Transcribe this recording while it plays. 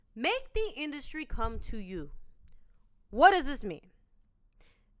Make the industry come to you. What does this mean?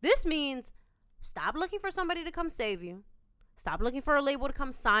 This means stop looking for somebody to come save you. Stop looking for a label to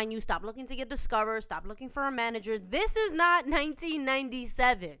come sign you. Stop looking to get discovered. Stop looking for a manager. This is not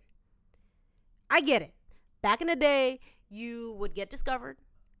 1997. I get it. Back in the day, you would get discovered.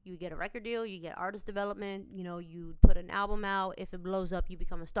 You get a record deal. You get artist development. You put an album out. If it blows up, you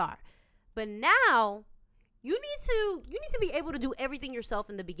become a star. But now, you need to be able to do everything yourself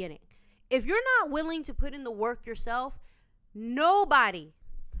in the beginning. If you're not willing to put in the work yourself, nobody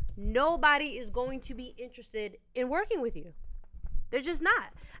is going to be interested in working with you. They're just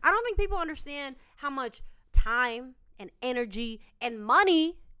not. I don't think people understand how much time and energy and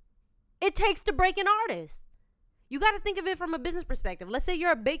money it takes to break an artist. You got to think of it from a business perspective. Let's say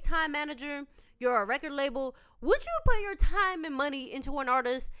you're a big time manager, you're a record label. Would you put your time and money into an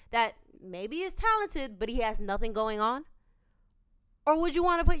artist that maybe is talented, but he has nothing going on? Or would you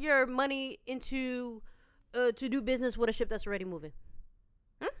want to put your money into to do business with a ship that's already moving?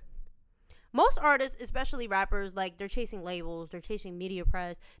 Most artists, especially rappers, like they're chasing labels, they're chasing media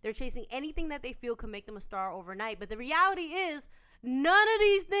press, they're chasing anything that they feel can make them a star overnight. But the reality is, none of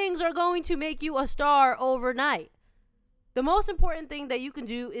these things are going to make you a star overnight. The most important thing that you can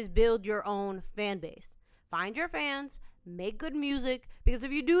do is build your own fan base. Find your fans, make good music, because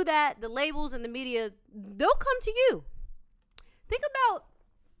if you do that, the labels and the media, they'll come to you. Think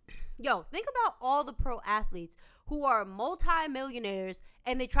about all the pro athletes who are multi-millionaires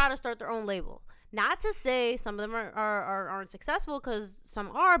and they try to start their own label. Not to say some of them aren't successful, because some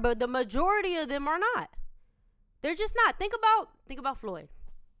are, but the majority of them are not. They're just not. Think about Floyd.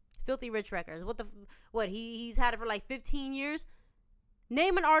 Filthy Rich Records. He's had it for like 15 years.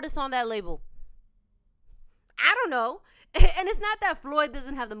 Name an artist on that label. I don't know. And it's not that Floyd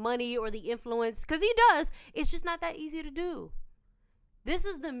doesn't have the money or the influence, because he does. It's just not that easy to do. This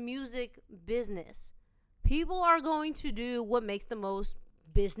is the music business. People are going to do what makes the most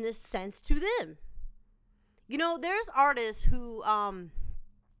business sense to them. There's artists who aren't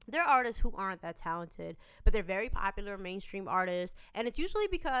that talented, but they're very popular mainstream artists, and it's usually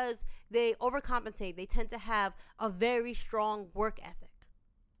because they overcompensate. They tend to have a very strong work ethic.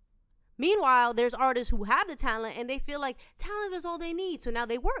 Meanwhile, there's artists who have the talent and they feel like talent is all they need, so now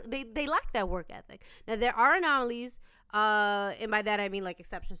they lack that work ethic. Now there are anomalies, and by that I mean like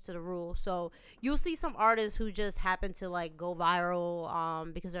exceptions to the rule. So you'll see some artists who just happen to like go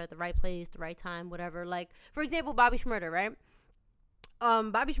viral because they're at the right place, the right time, whatever. Like, for example, Bobby Shmurda, right?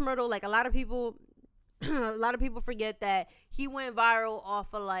 Bobby Shmurda, like a lot of people forget that he went viral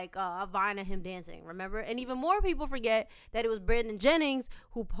off of like a Vine of him dancing, remember? And even more people forget that it was Brandon Jennings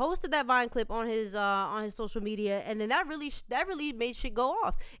who posted that Vine clip on his social media, and then that really made shit go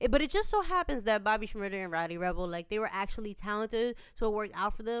off. But it just so happens that Bobby Shmurda and Rowdy Rebel, like, they were actually talented, so it worked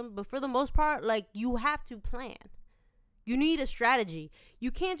out for them. But for the most part, like, you have to plan. You need a strategy. You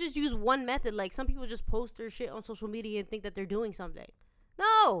can't just use one method. Like, some people just post their shit on social media and think that they're doing something.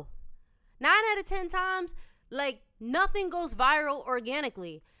 No. 9 out of 10 times, like, nothing goes viral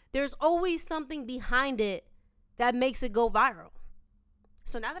organically. There's always something behind it that makes it go viral.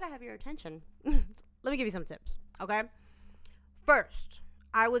 So now that I have your attention, let me give you some tips, okay? First,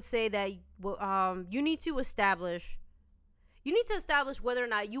 I would say that you need to establish whether or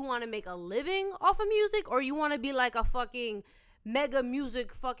not you want to make a living off of music, or you want to be like a fucking mega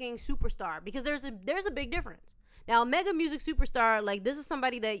music fucking superstar, because there's a big difference. Now, mega music superstar, like, this is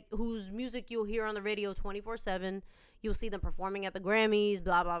somebody whose music you'll hear on the radio 24/7. You'll see them performing at the Grammys,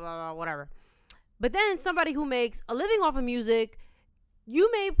 blah, blah, blah, blah, whatever. But then somebody who makes a living off of music,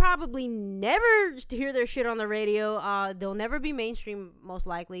 you may probably never hear their shit on the radio. They'll never be mainstream, most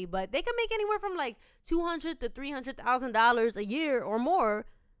likely, but they can make anywhere from like $200,000 to $300,000 a year or more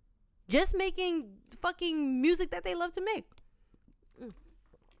just making fucking music that they love to make.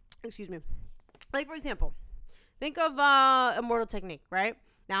 Excuse me. Like, for example, think of Immortal Technique, right?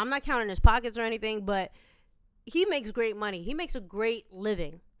 Now, I'm not counting his pockets or anything, but he makes great money. He makes a great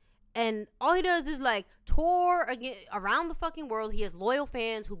living. And all he does is, like, tour around the fucking world. He has loyal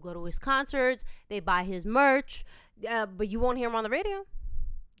fans who go to his concerts. They buy his merch. But you won't hear him on the radio.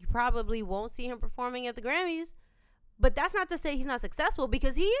 You probably won't see him performing at the Grammys. But that's not to say he's not successful,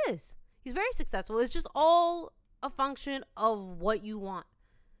 because he is. He's very successful. It's just all a function of what you want.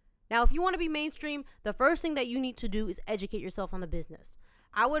 Now, if you want to be mainstream, the first thing that you need to do is educate yourself on the business.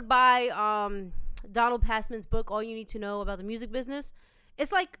 I would buy Donald Passman's book, All You Need to Know About the Music Business.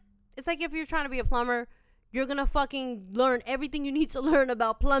 It's like if you're trying to be a plumber, you're going to fucking learn everything you need to learn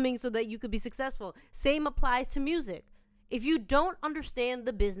about plumbing so that you could be successful. Same applies to music. If you don't understand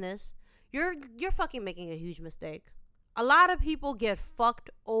the business, you're fucking making a huge mistake. A lot of people get fucked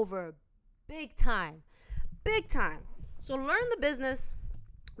over big time. Big time. So learn the business,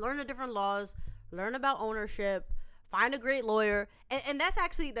 learn the different laws, learn about ownership, find a great lawyer. And that's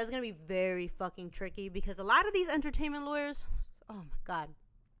going to be very fucking tricky because a lot of these entertainment lawyers, oh my God,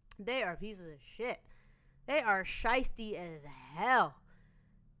 they are pieces of shit. They are shiesty as hell.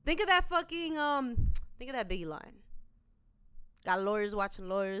 Think of that Biggie line. Got lawyers watching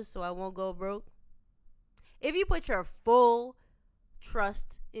lawyers, so I won't go broke. If you put your full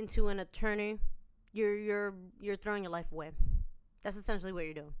trust into an attorney, you're throwing your life away. That's essentially what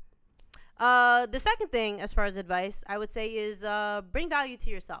you're doing. The second thing, as far as advice, I would say is bring value to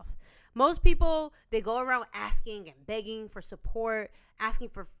yourself. Most people, they go around asking and begging for support, asking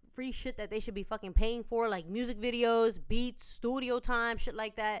for free shit that they should be fucking paying for, like music videos, beats, studio time, shit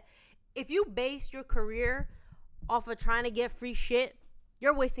like that. If you base your career off of trying to get free shit,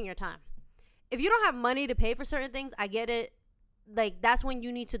 you're wasting your time. If you don't have money to pay for certain things, I get it. Like, that's when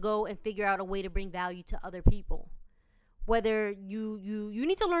you need to go and figure out a way to bring value to other people. Whether you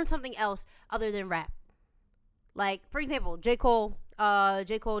need to learn something else other than rap. Like, for example, J. Cole,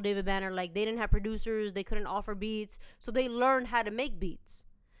 David Banner, like, they didn't have producers, they couldn't offer beats, so they learned how to make beats.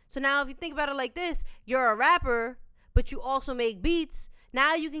 So now if you think about it like this, you're a rapper, but you also make beats.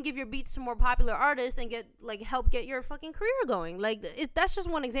 Now you can give your beats to more popular artists and help get your fucking career going. Like, that's just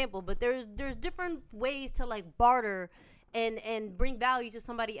one example, but there's different ways to like barter and bring value to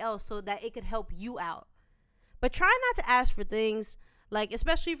somebody else so that it could help you out. But try not to ask for things, like,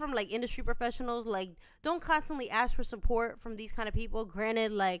 especially from like industry professionals. Like, don't constantly ask for support from these kind of people.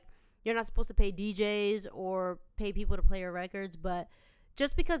 Granted, like, you're not supposed to pay DJs or pay people to play your records, but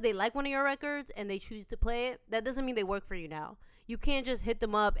just because they like one of your records and they choose to play it, that doesn't mean they work for you now. You can't just hit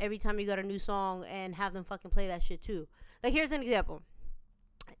them up every time you got a new song and have them fucking play that shit too. Like, here's an example.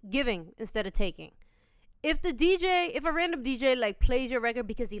 Giving instead of taking. If a random DJ like plays your record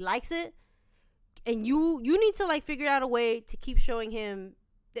because he likes it, and you need to like figure out a way to keep showing him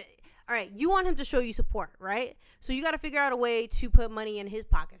all right, you want him to show you support, right? So you got to figure out a way to put money in his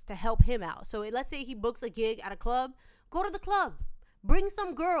pockets to help him out. So let's say he books a gig at a club. Go to the club. Bring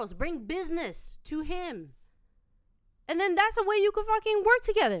some girls. Bring business to him. And then that's a way you could fucking work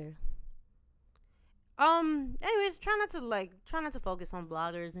together. Anyways, try not to focus on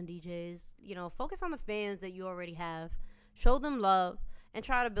bloggers and DJs. You know, focus on the fans that you already have. Show them love and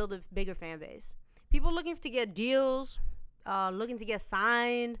try to build a bigger fan base. People looking to get deals, looking to get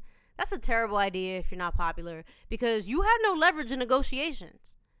signed, that's a terrible idea if you're not popular because you have no leverage in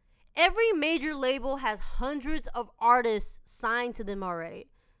negotiations. Every major label has hundreds of artists signed to them already.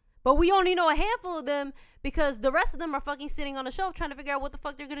 But we only know a handful of them because the rest of them are fucking sitting on a shelf trying to figure out what the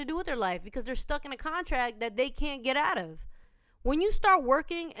fuck they're going to do with their life because they're stuck in a contract that they can't get out of. When you start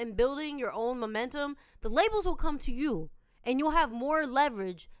working and building your own momentum, the labels will come to you and you'll have more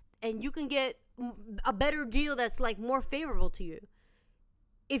leverage and you can get a better deal that's like more favorable to you.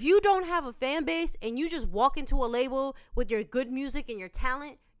 If you don't have a fan base and you just walk into a label with your good music and your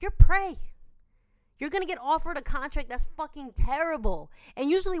talent, you're prey. You're going to get offered a contract that's fucking terrible. And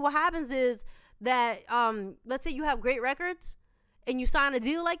usually what happens is that, let's say you have great records and you sign a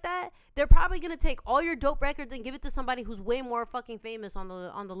deal like that, they're probably going to take all your dope records and give it to somebody who's way more fucking famous on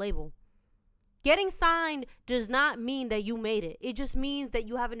the label. Getting signed does not mean that you made it. It just means that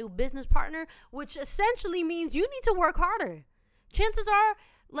you have a new business partner, which essentially means you need to work harder. Chances are,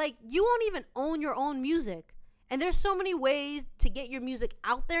 like, you won't even own your own music. And there's so many ways to get your music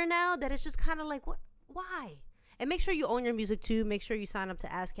out there now that it's just kind of like, what? Why? And make sure you own your music too. Make sure you sign up to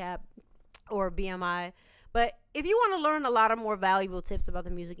ASCAP or BMI. But if you want to learn a lot of more valuable tips about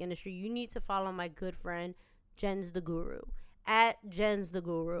the music industry, you need to follow my good friend, Jens the Guru, at Jens the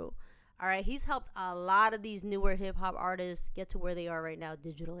Guru. All right, he's helped a lot of these newer hip hop artists get to where they are right now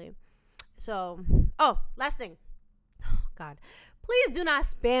digitally. So, last thing. Oh, God. Please do not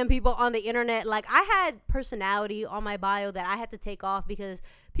spam people on the internet. Like, I had personality on my bio that I had to take off because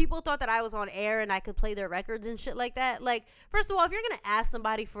people thought that I was on air and I could play their records and shit like that. Like, first of all, if you're going to ask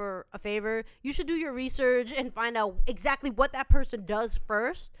somebody for a favor, you should do your research and find out exactly what that person does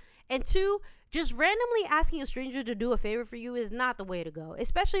first. And two, just randomly asking a stranger to do a favor for you is not the way to go,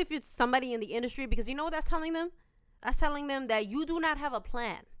 especially if it's somebody in the industry, because you know what that's telling them? That's telling them that you do not have a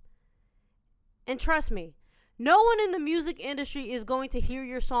plan. And trust me, no one in the music industry is going to hear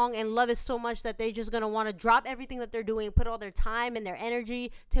your song and love it so much that they're just going to want to drop everything that they're doing, put all their time and their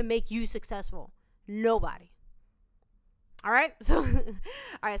energy to make you successful. Nobody. All right. So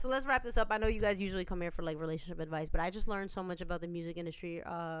let's wrap this up. I know you guys usually come here for like relationship advice, but I just learned so much about the music industry,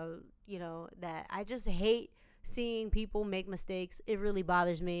 that I just hate seeing people make mistakes. It really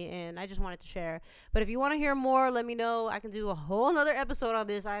bothers me, and I just wanted to share. But if you want to hear more, let me know. I can do a whole nother episode on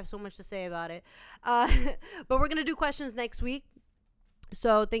this. I have so much to say about it. But we're gonna do questions next week.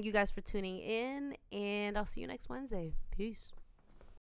 So thank you guys for tuning in, and I'll see you next Wednesday. Peace.